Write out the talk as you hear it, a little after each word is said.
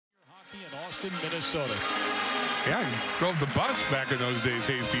Austin, Minnesota. Yeah, he drove the bus back in those days,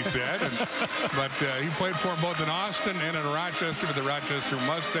 Hasty said. But he played for them both in Austin and in Rochester with the Rochester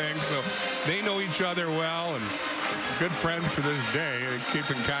Mustangs. So they know each other well and good friends to this day. They keep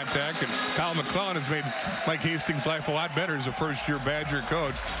in contact. And Kyle McClellan has made Mike Hastings' life a lot better as a first-year Badger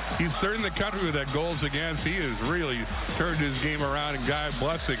coach. He's third in the country with that goals against. He has really turned his game around. And Guy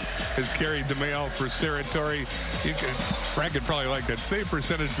Blessing has carried the mail for Saratory. Frank could probably like that save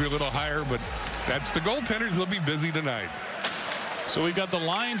percentage to be a little higher, but that's the goaltenders. They'll be busy tonight. So we've got the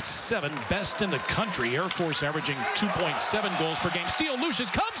line 7, best in the country. Air Force averaging 2.7 goals per game. Steele Lucius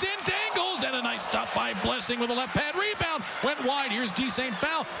comes in, dangles, and a nice stop by Blessing with a left pad rebound. Went wide. Here's D. St.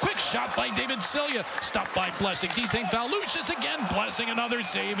 Foul. Quick shot by David Cilia. Stopped by Blessing. D. St. Foul. Lucius again. Blessing another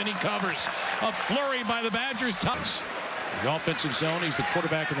save, and he covers. A flurry by the Badgers. The offensive zone. He's the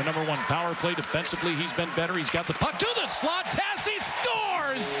quarterback in the #1 power play. Defensively, he's been better. He's got the puck to the slot. Tassi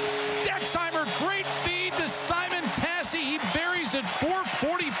scores! Dexheimer, great feed to Simon Tassi. He buries it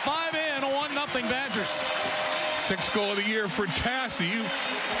 4:45 in. 1-0 Badgers. 6th goal of the year for Tassi,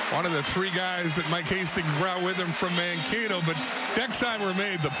 one of the 3 guys that Mike Hastings brought with him from Mankato. But Dexheimer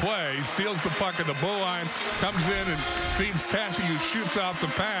made the play. He steals the puck at the blue line, comes in and feeds Tassi, who shoots off the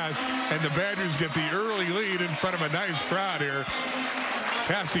pass, and the Badgers get the early lead in front of a nice crowd here.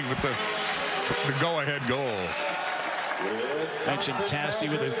 Tassi with the go-ahead goal. Mentioned Tassi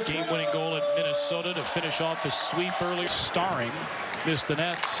with a game-winning goal at Minnesota to finish off a sweep early. Starring missed the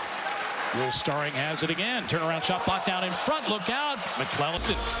nets. Will Starring has it again. Turnaround shot blocked down in front. Look out. McClellan,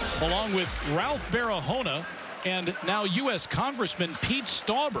 along with Ralph Barahona and now U.S. Congressman Pete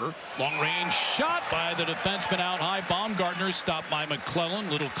Stauber. Long-range shot by the defenseman out high. Baumgartner stopped by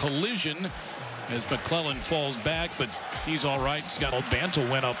McClellan. Little collision as McClellan falls back, but he's all right. He's got Bantle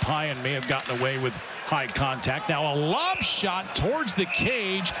went up high and may have gotten away with high contact. Now a lob shot towards the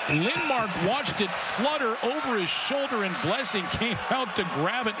cage. Lindmark watched it flutter over his shoulder, and Blessing came out to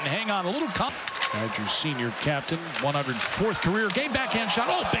grab it and hang on. A little Badgers senior captain, 104th career game. Backhand shot.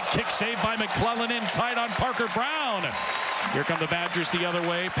 Oh, big kick saved by McClellan in tight on Parker Brown. Here come the Badgers the other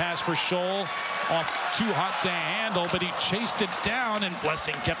way. Pass for Scholl. Off too hot to handle, but he chased it down, and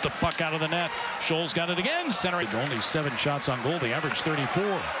Blessing kept the puck out of the net. Scholl's got it again. Center. Only 7 shots on goal. They average 34.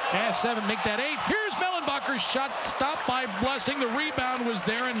 Add 7, make that 8. Here's Mellenbacher's shot, stopped by Blessing. The rebound was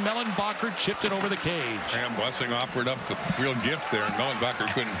there, and Mellenbacher chipped it over the cage. And Blessing offered up the real gift there, and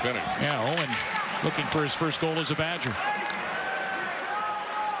Mellenbacher couldn't finish. Yeah, Owen looking for his first goal as a Badger.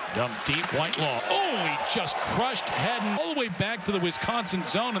 Dumped deep, Whitelaw. Oh, he just crushed, heading all the way back to the Wisconsin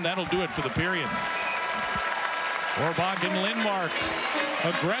zone, and that'll do it for the period. Orbach and Lindmark,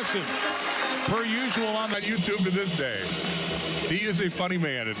 aggressive, per usual on YouTube to this day. He is a funny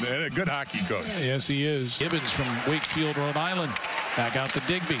man and a good hockey coach. Yes, he is. Gibbons from Wakefield, Rhode Island. Back out to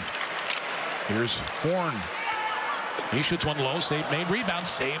Digby. Here's Horn. He shoots one low, save made, rebound,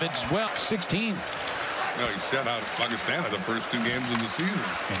 save it as well. 16. No, he shut out Augustana the first 2 games of the season.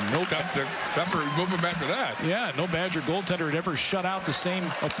 And no tougher movement after that. Yeah, no Badger goaltender had ever shut out the same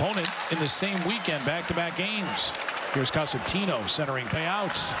opponent in the same weekend, back-to-back games. Here's Casatino centering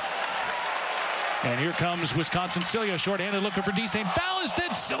payouts. And here comes Wisconsin Cilia, shorthanded, looking for D. St. Foul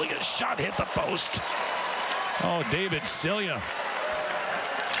instead. Cilia's shot hit the post. Oh, David Cilia.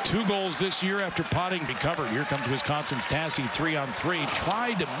 2 goals this year after potting recovered. Here comes Wisconsin's Tassi, 3-on-3.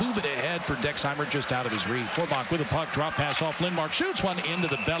 Tried to move it ahead for Dexheimer, just out of his reach. Orbach with a puck, drop pass off Lindmark, shoots one into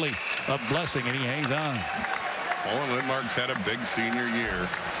the belly of Blessing, and he hangs on. Owen Lindmark's had a big senior year.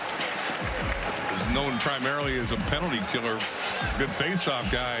 Is known primarily as a penalty killer, good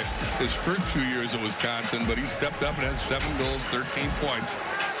face-off guy his first few years at Wisconsin, but he stepped up and has 7 goals, 13 points.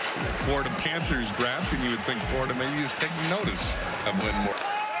 Florida Panthers draft, and you would think Florida maybe is taking notice of Lindmark.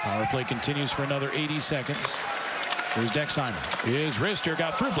 Power play continues for another 80 seconds. Here's Dexheimer. His wrister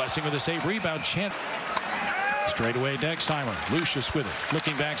got through. Blessing with a save, rebound. Straight away, Dexheimer. Lucius with it.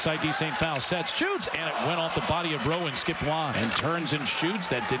 Looking backside, D. St. Foul sets, shoots, and it went off the body of Rowe and skipped wide. And turns and shoots.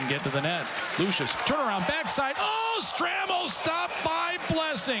 That didn't get to the net. Lucius, turnaround, backside. Oh, Stramel stopped by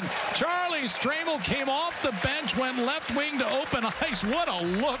Blessing. Charlie Stramel came off the bench, went left wing to open ice. What a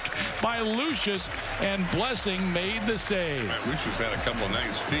look by Lucius, and Blessing made the save. Lucius had a couple of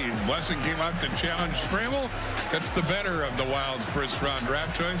nice feeds. Blessing came out to challenge Stramel. That's the better of the Wild's first-round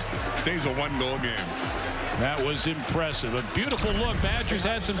draft choice. Stays a 1-goal game. That was impressive. A beautiful look. Badgers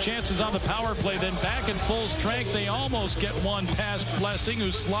had some chances on the power play. Then back in full strength, they almost get one past Blessing,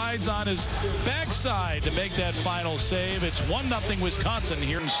 who slides on his backside to make that final save. It's 1-0 Wisconsin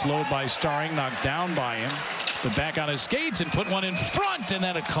here. Slowed by Starring, knocked down by him. But back on his skates and put one in front, and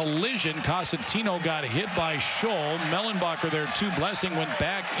then a collision. Cosentino got hit by Scholl. Mellenbacher there too. Blessing went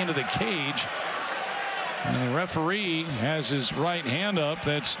back into the cage. And the referee has his right hand up.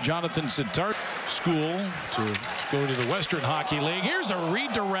 That's Jonathan Sittart. School to go to the Western Hockey League. Here's a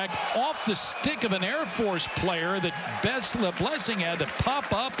redirect off the stick of an Air Force player that Blessing had to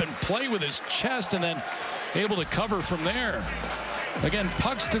pop up and play with his chest and then able to cover from there. Again,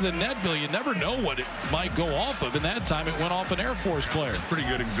 pucks to the net, Bill. You never know what it might go off of, and that time it went off an Air Force player. Pretty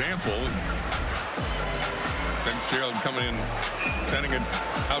good example. Ben Sherrill coming in, sending it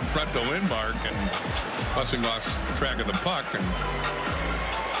out front to Lindmark, and Blessing lost track of the puck and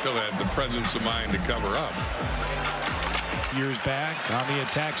still had the presence of mind to cover up. Years back on the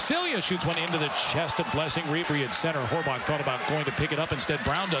attack, Celia shoots one into the chest of Blessing. Referee at center. Horbach thought about going to pick it up. Instead,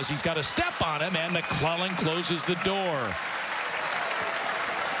 Brown does. He's got a step on him, and McClellan closes the door.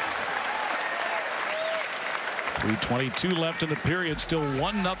 3:22 left in the period. Still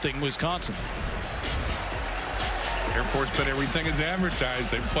 1-0 Wisconsin. Air Force been everything is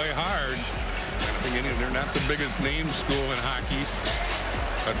advertised. They play hard. They're not the biggest name school in hockey,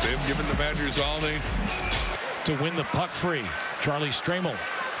 but they've given the Badgers all they. To win the puck free, Charlie Stramel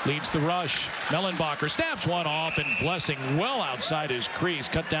leads the rush. Mellenbacher snaps one off, and Blessing well outside his crease.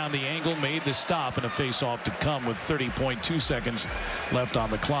 Cut down the angle, made the stop, and a face-off to come with 30.2 seconds left on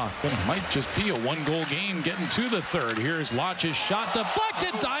the clock. It might just be a one-goal game getting to the third. Here's Lodge's shot,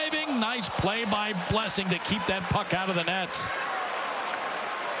 deflected, diving. Nice play by Blessing to keep that puck out of the net.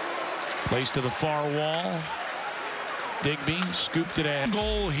 Placed to the far wall. Digby scooped it in.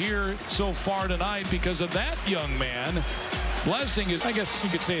 Goal here so far tonight because of that young man. Blessing is, I guess you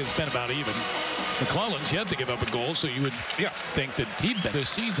could say, it's been about even. McClellan's yet to give up a goal, so you would think that he'd been this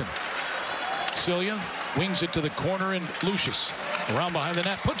season. Celia wings it to the corner, and Lucius around behind the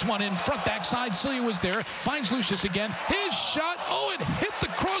net puts one in front backside. Celia was there, finds Lucius again. His shot, oh, it hit the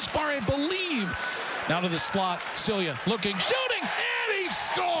crossbar, I believe. Now to the slot, Celia looking, shooting, and he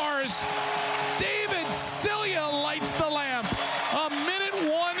scores. David Celia lights the lamp. A minute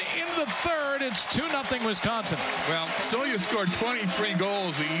one in the third. It's 2-0 Wisconsin. Well, Celia scored 23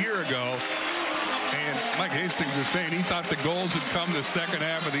 goals a year ago. And Mike Hastings was saying he thought the goals would come the second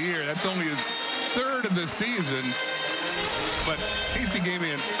half of the year. That's only his third of the season. But Hastings gave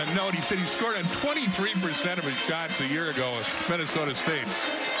me a note. He said he scored on 23% of his shots a year ago at Minnesota State.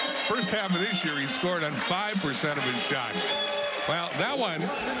 First half of this year, he scored on 5% of his shots. Well, that one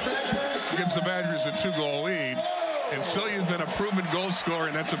gives the Badgers a 2-goal lead. And Celia's been a proven goal scorer,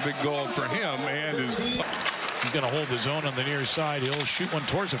 and that's a big goal for him. And he's going to hold his own on the near side. He'll shoot one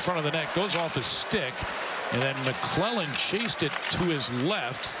towards the front of the net. Goes off his stick. And then McClellan chased it to his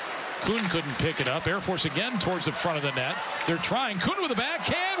left. Kuhn couldn't pick it up. Air Force again towards the front of the net. They're trying. Kuhn with a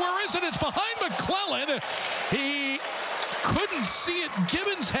backhand. Where is it? It's behind McClellan. He couldn't see it.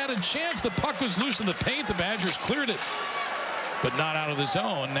 Gibbons had a chance. The puck was loose in the paint. The Badgers cleared it, but not out of the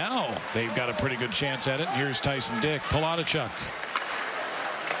zone. Now they've got a pretty good chance at it. Here's Tyson Dick. Palatichuk.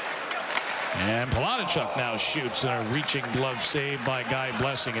 And Palatichuk now shoots, and a reaching glove save by Guy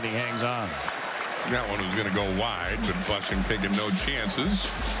Blessing, and he hangs on. That one was going to go wide, but Blessing taking no chances.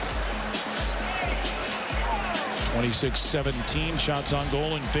 26-17 shots on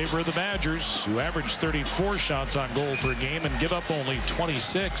goal in favor of the Badgers, who average 34 shots on goal per game and give up only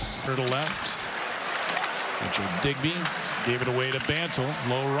 26. To the left. Mitchell Digby gave it away to Bantle.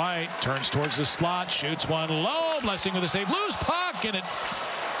 Low right, turns towards the slot, shoots one low. Blessing with a save. Loose puck, and it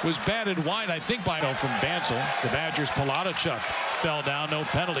was batted wide, I think, by from Bantle. The Badgers' Palatichuk fell down, no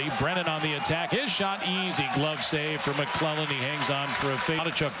penalty. Brennan on the attack. His shot, easy glove save for McClellan. He hangs on for a fake.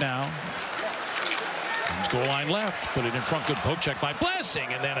 Palatichuk now. Goal line left, put it in front, good poke check by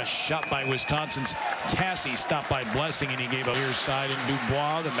Blessing, and then a shot by Wisconsin's Tassi, stopped by Blessing, and he gave a near side in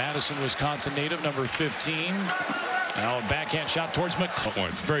Dubois, the Madison, Wisconsin native, number 15. Now a backhand shot towards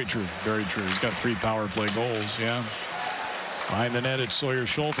McClellan. Very true, very true. He's got 3 power play goals, yeah. Behind the net, it's Sawyer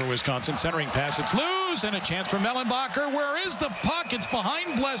Scholl for Wisconsin. Centering pass, it's loose, and a chance for Mellenbacher. Where is the puck? It's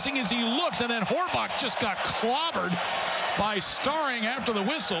behind Blessing as he looks, and then Horbach just got clobbered by Starring after the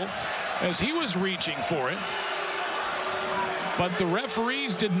whistle as he was reaching for it. But the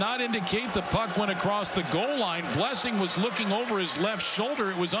referees did not indicate the puck went across the goal line. Blessing was looking over his left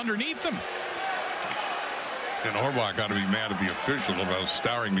shoulder. It was underneath him. And Horbach ought to be mad at the official about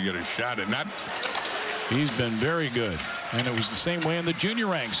Starring to get a shot at that. He's been very good. And it was the same way in the junior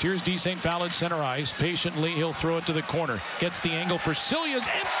ranks. Here's D. St. Fowl at center ice. Patiently, he'll throw it to the corner. Gets the angle for Celia's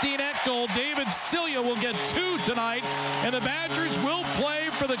empty net goal. David Celia will get 2 tonight. And the Badgers will play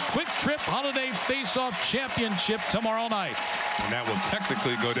for the Quick Trip Holiday Face-Off Championship tomorrow night. And that will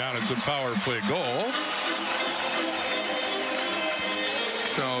technically go down as a power play goal.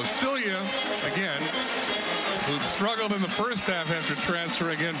 So Celia, again, who struggled in the first half after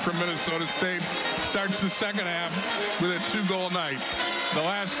transferring in from Minnesota State, starts the second half with a 2-goal night. The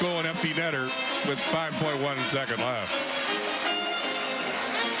last goal an empty netter with 5.1 seconds left.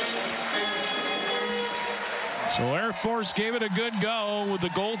 So Air Force gave it a good go with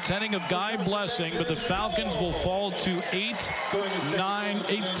the goaltending of Guy Blessing, but the Falcons will fall to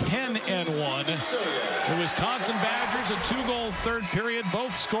 8-10-1. The Wisconsin Badgers, a 2-goal third period,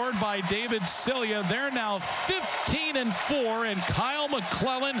 both scored by David Cilia. They're now 15-4, and Kyle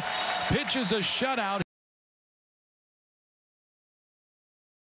McClellan pitches a shutout.